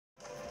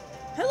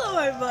Hello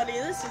everybody,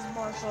 this is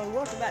Marshall and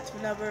welcome back to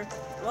another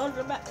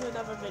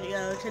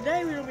video.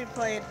 Today we're gonna be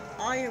playing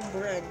Iron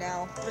Bread.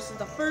 Now, this is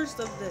the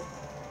first of the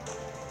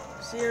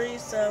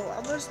series, so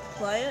I'm just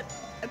play it.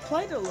 I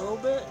played a little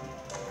bit,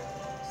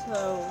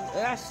 so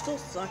and I still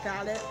suck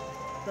at it.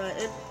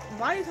 But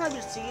by the time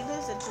you're seeing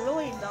this, it's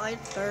really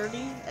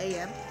 9:30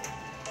 a.m.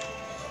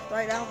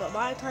 right now. But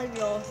by the time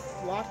y'all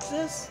watch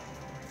this,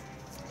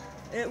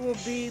 it will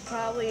be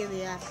probably in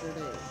the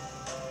afternoon.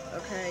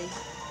 Okay.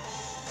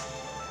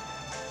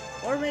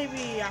 Or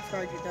maybe after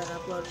I get done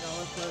uploading,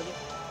 I'll upload it.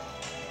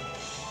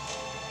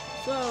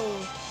 So,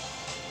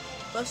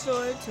 let's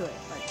go into it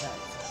like that.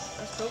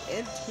 Let's go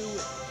into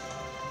it.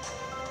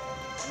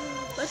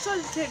 Let's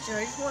start the picture.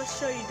 I just want to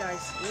show you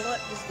guys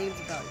what this game's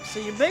about. So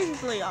you're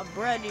basically on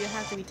bread, you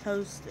have to be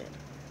toasted.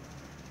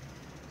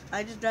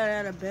 I just got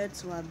out of bed,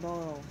 so I'm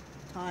all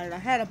tired. I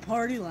had a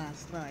party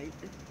last night.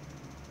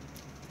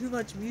 Too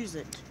much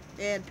music,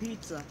 and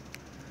pizza,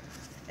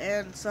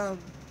 and some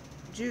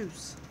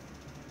juice.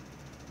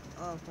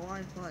 Oh,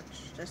 Hawaiian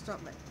punch. That's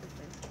not my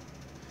thing.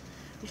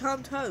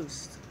 Become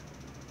toast.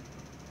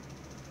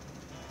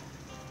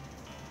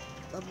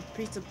 Love a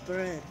piece of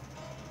bread.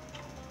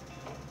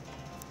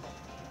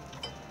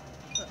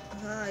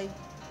 Hi. You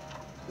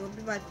wanna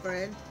be my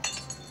friend?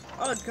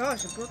 Oh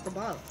gosh, I broke the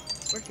bottle.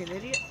 Freaking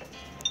idiot.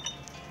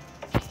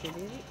 Freaking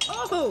idiot.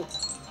 Oh!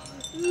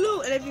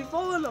 Look, and if you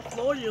fall on the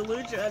floor, you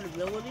lose your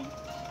ability.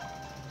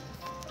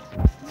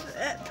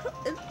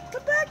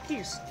 Come back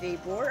here,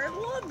 skateboard. I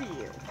love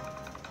you.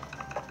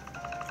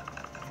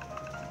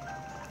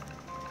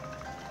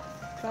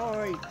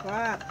 Sorry,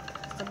 crap.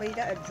 Somebody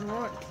got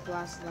drunk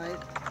last night.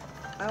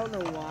 I don't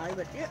know why,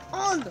 but get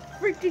on the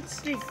freaking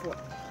skateboard.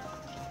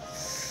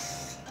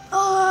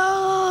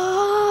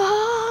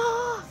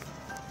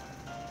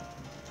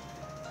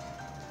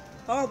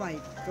 Oh my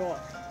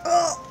god.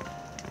 Oh!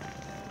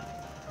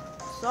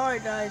 Sorry,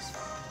 guys.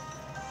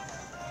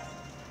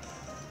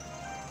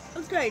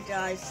 Okay,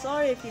 guys.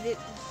 Sorry if you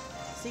didn't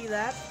see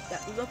that.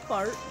 That was a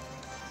fart.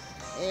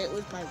 It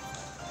was my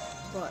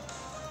butt.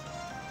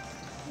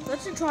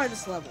 Let's retry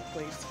this level,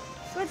 please.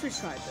 Let's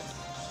retry this.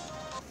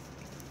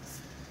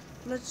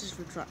 Let's just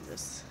retry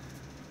this.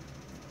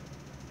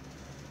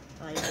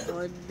 I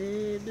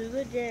blended into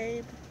the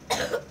game.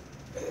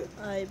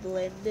 I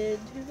blended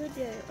into the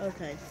game.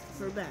 Okay,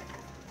 we're back.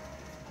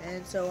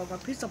 And so I'm a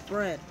piece of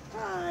bread.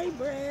 Hi,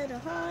 bread.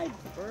 Hi,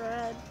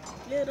 bread.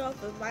 Get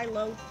off of my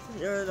loaf.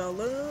 You're the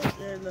loop.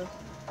 I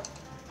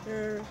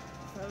don't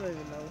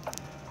even know.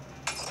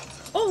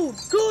 Oh,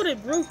 good, I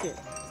broke it.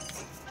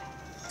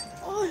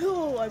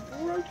 Oh, I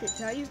broke it.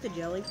 Can I use the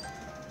jelly?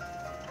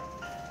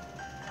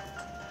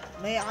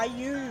 May I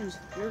use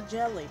your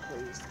jelly,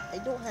 please? I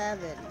don't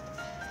have any.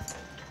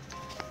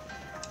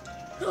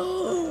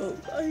 Oh,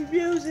 I'm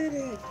using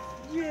it.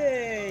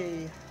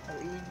 Yay.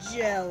 I'll eat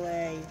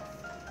jelly.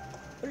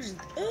 What is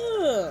ugh?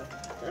 Is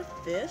that a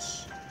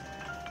fish?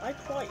 I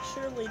quite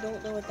surely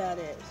don't know what that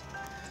is.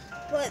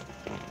 But,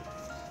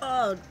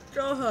 oh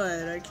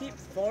god, I keep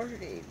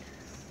farting.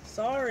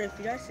 Sorry if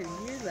you guys can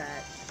hear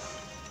that.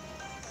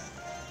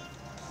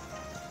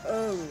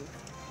 Oh.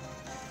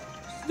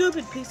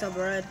 Stupid piece of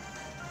bread.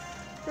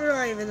 You're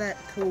not even that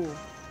cool.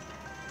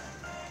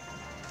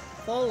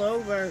 Fall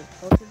over.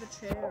 Onto the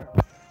chair.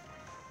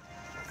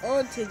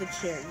 Onto the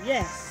chair.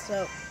 Yes,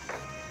 so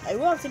I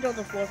will have to go on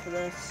the floor for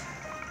this.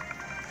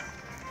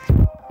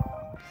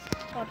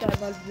 Not that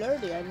much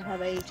dirty. I just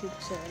have 82%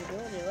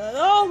 ability.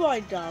 Oh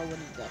my god, what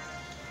is that?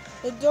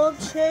 The dumb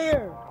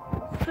chair.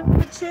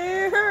 The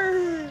chair.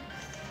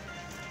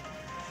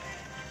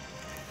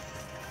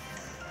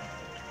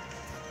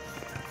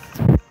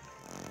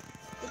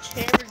 The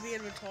chair is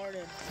being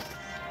retarded.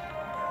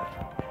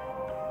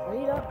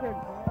 Read up here,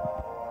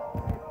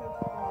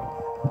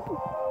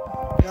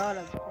 God,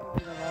 I'm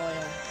changing the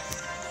volume.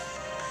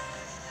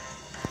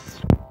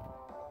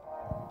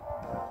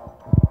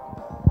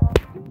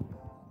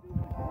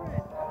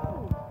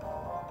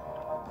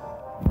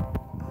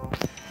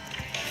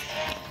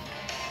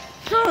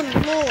 Good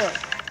lord!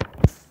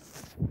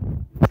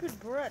 Good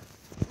bread.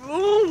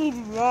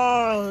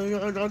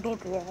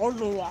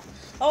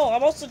 Oh,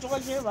 I'm also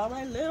joined here by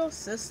my little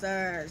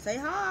sister. Say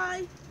hi.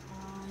 Hi.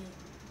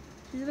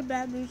 She's in a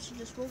bad mood. She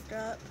just woke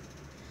up.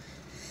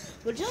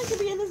 Would you like to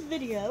be in this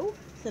video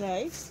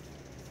today?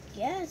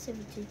 Yes, if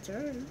we take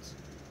turns.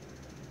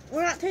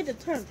 We're not taking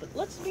turns, but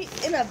let's be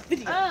in a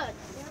video.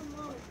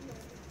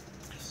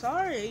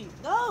 Sorry.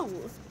 No.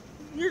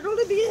 You're going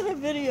to be in a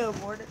video,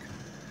 Morgan.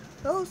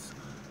 We're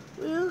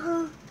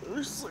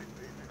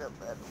sleeping in a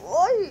bed.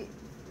 Why?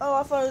 Oh,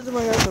 I thought it was in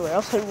my underwear. I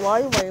was like,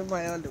 why am I in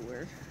my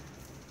underwear?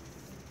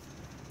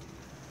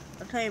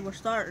 Okay, we're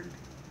starting.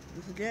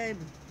 This is a game.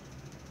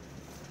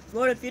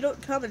 But if you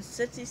don't come in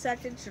 60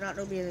 seconds, you're not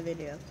going to be in the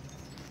video.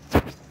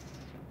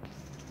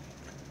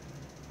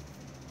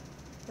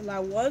 And I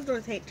was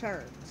going to take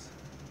turns.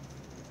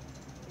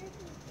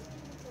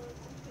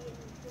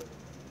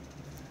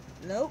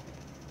 Nope.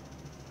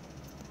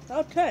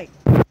 Okay.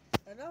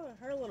 Another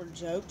her little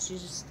joke.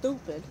 She's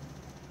stupid.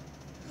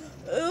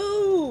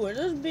 Ooh, are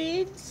those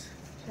beans?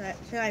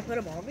 Can I put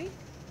them on me?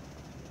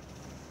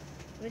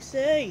 Let me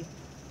see.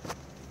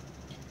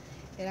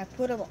 And I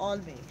put them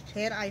on me.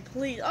 Can I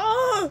please?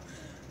 Oh!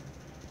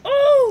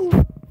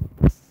 Oh!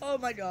 Oh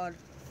my god.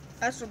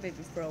 That's what made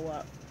me throw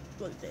up.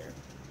 Look there.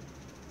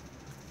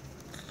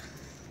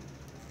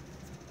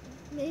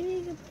 Maybe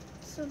you can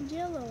put some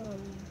jello on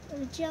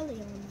you. Or jelly on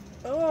you.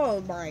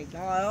 Oh my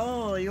god.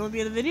 Oh, you want to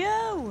be in the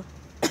video?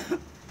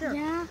 Here.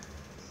 Yeah.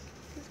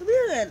 Come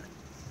here then.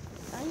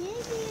 I am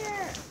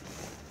here.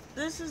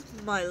 This is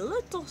my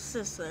little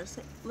sister.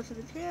 Say, look at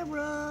the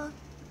camera.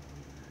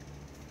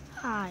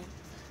 Hi.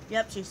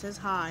 Yep, she says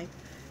hi.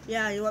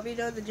 Yeah, you want me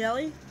to do the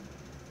jelly?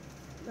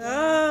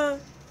 Ah.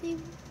 See,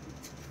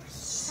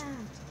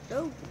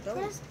 Don't.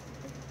 press.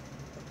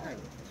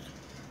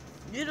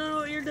 You don't know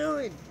what you're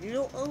doing. You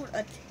don't own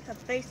a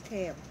face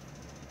cam.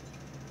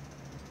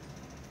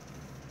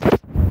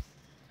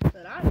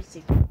 But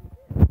obviously.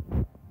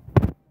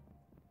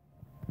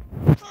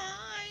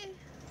 Hi.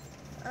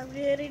 I'm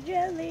getting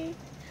jelly.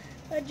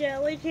 A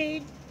jelly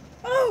teen.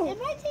 Oh! It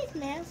might taste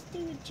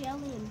nasty with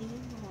jelly and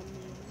beans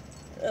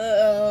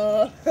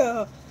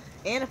on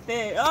And a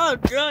fish. Oh,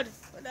 God.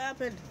 What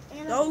happened? you.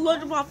 And Don't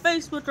look at my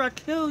face before I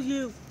kill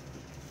you.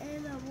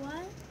 And a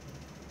what?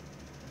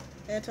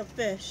 And a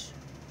fish.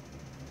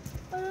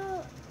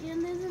 Oh, you're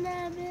losing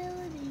that ability.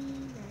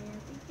 I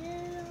have to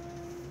get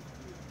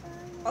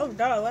on. Oh,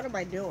 no. What am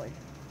I doing?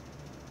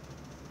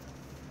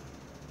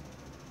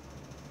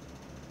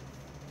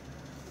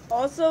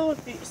 Also,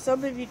 if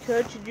some of you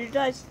could you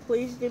guys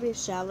please give me a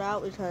shout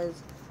out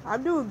because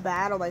I'm doing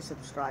bad on my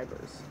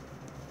subscribers.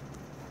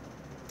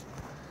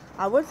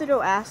 I went to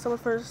go ask someone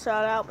for a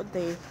shout out, but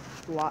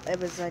it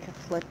was like a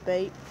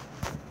clickbait.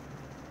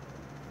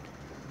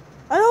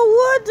 I don't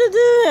want to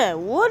do that.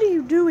 What are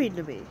you doing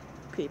to me,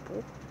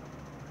 people?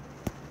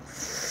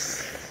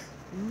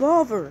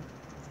 Mother.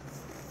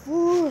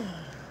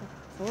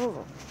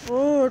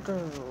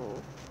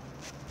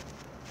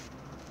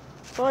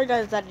 Sorry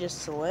guys, that just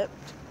slipped.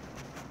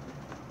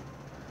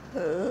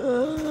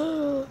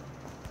 Oh,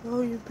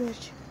 you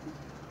bitch.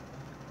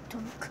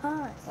 Don't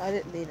cuss. I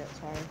didn't mean it,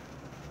 sorry.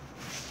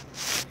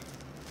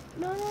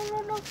 No,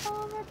 don't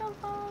fall over, don't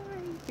fall over.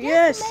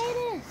 Yes! You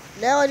made it.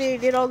 Now I need to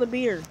get all the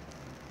beer.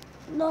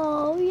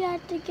 No, you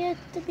have to get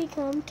to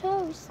become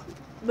toast.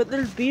 But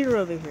there's beer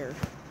over here.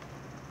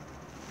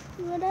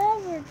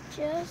 Whatever,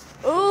 just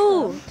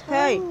Oh, become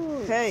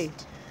toast. hey.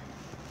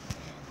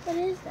 What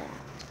is that?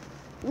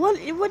 What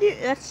do you,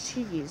 that's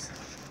cheese.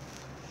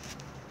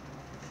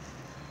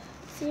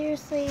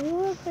 Seriously, who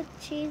would put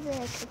cheese in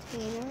a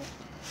container?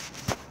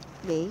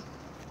 Me.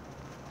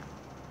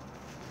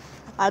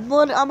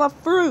 I'm a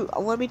fruit. I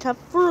want to be tough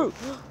fruit.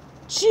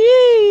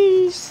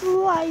 Cheese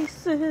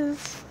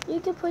slices. You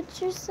can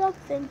put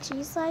yourself in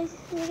cheese slices.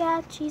 You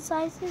got cheese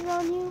slices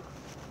on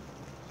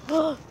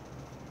you?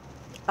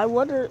 I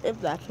wonder if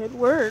that could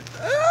work.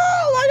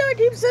 Oh, why do I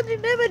keep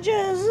sending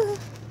images?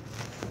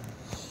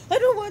 I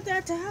don't want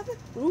that to happen.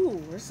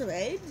 Ooh, there's some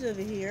eggs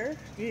over here.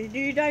 Do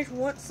you guys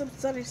want some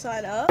sunny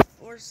side up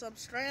or some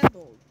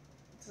scrambled?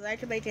 So I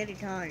can make any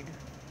kind.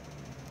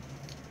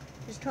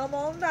 Just come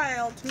on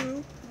down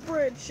to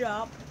Bread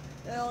Shop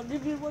and I'll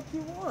give you what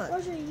you want.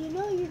 Roger, you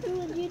know you're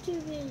doing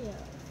YouTube videos.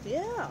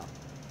 Yeah.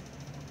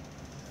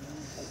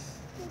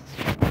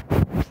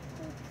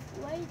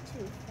 Way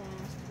too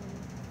fast.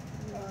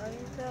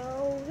 I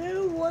know.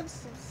 Who wants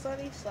some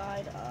sunny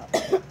side up?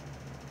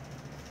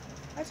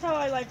 That's how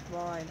I like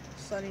mine.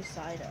 Sunny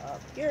side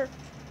up. Here.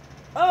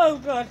 Oh,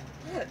 God.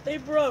 They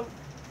broke.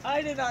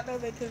 I did not know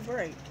they could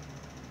break.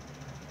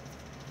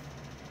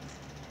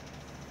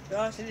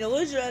 Gosh, and you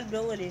lose your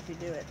ability if you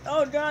do it.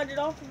 Oh, God, get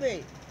off of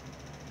me.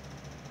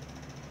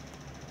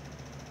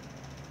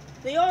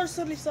 They are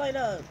sunny side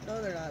up.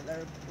 No, they're not.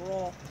 They're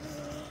raw.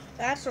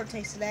 That sort of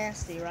tastes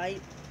nasty,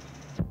 right?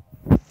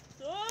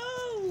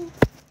 Oh!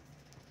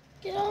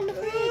 Get on the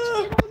fridge.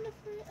 Get on the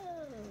fridge.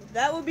 Oh.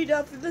 That will be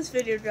done for this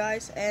video,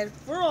 guys. And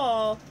for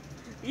all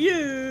you,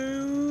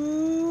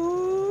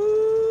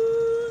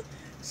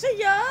 see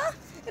ya.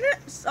 And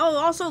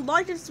also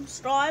like and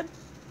subscribe.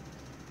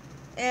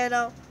 And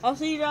I'll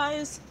see you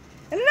guys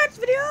in the next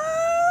video.